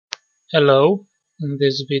Hello, in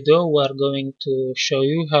this video we are going to show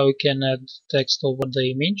you how you can add text over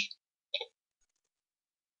the image.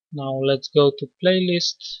 Now let's go to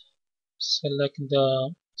playlist, select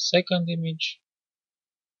the second image.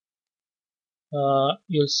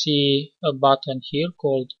 You'll see a button here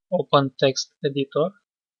called Open Text Editor.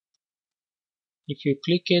 If you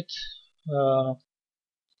click it, a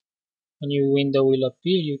new window will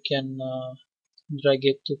appear. You can drag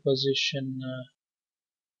it to position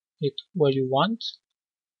it where you want.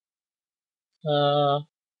 You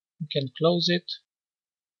can close it.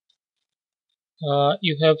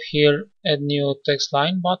 You have here Add New Text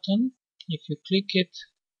Line button. If you click it,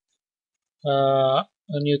 a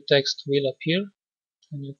new text will appear.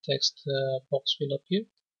 A new text box will appear.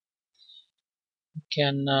 You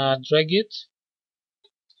can drag it.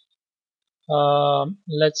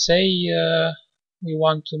 Let's say we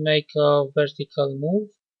want to make a vertical move.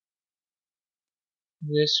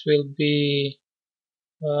 This will be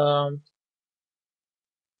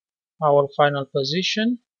our final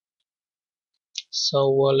position. So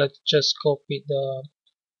let's just copy the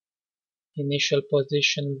initial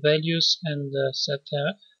position values and set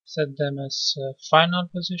them as final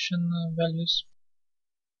position values.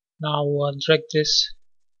 Now drag this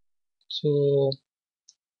to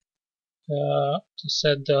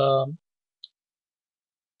set the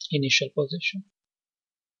initial position.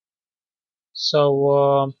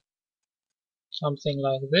 So something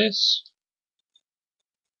like this.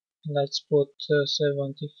 Let's put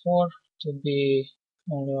 74 to be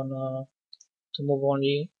only on to move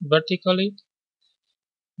only vertically.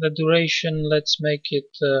 The duration, let's make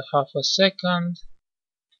it half a second.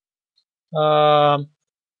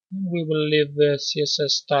 We will leave the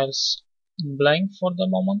CSS styles blank for the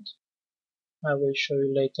moment. I will show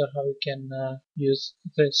you later how you can use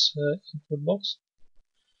this input box.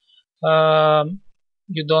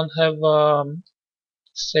 You don't have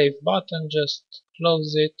save button, just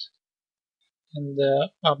close it and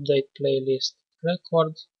update playlist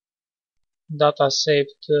record. Data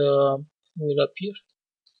saved will appear.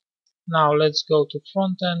 Now let's go to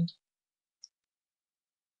front end.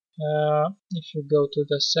 If you go to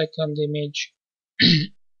the second image,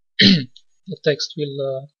 the text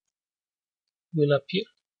will appear.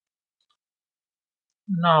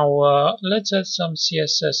 Now let's add some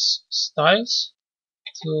CSS styles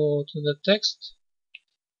to the text.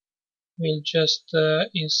 We'll just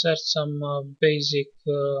insert some basic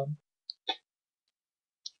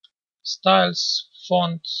styles: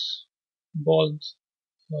 font, bold,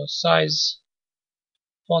 size,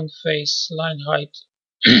 font face, line height,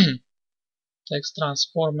 text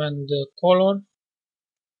transform and color.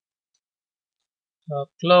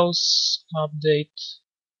 Close, update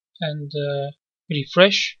and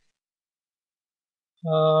refresh.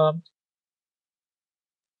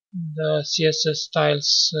 The CSS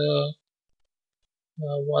styles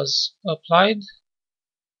was applied.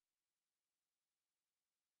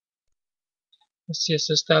 The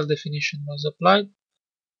CSS style definition was applied.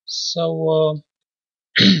 So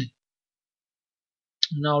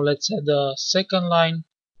now let's add a second line.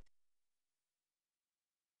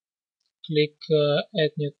 Click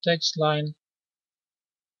Add New Text Line.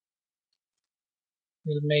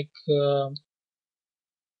 We'll make a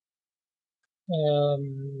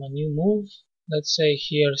new move. Let's say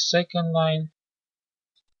here second line.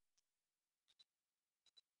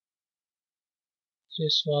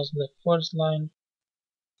 This was the first line.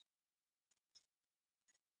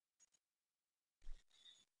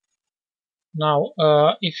 Now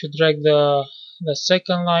if you drag the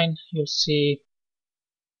second line, you'll see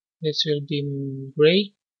this will be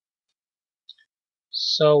gray.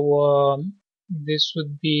 So this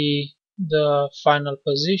would be the final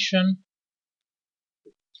position.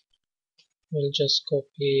 We'll just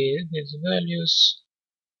copy these values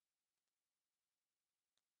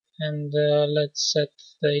and let's set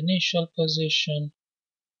the initial position.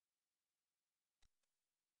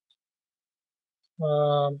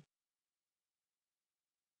 We'll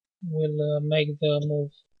make the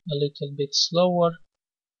move a little bit slower.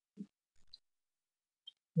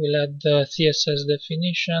 We'll add the CSS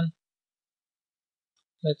definition.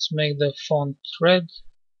 Let's make the font red.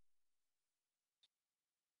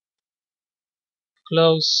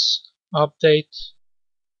 Close, update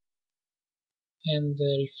and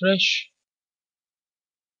refresh.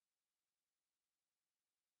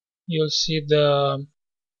 You'll see the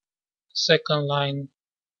second line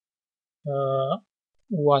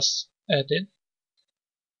was added.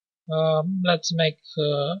 Let's make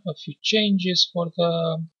a few changes for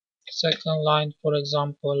the second line. For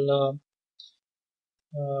example,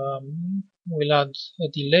 we'll add a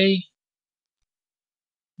delay.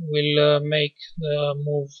 We'll make the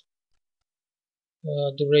move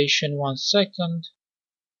duration 1 second.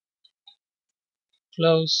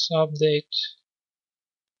 Close, update,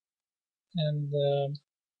 and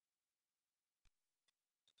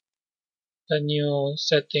the new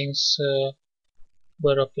settings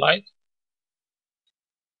were applied.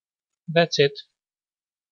 That's it.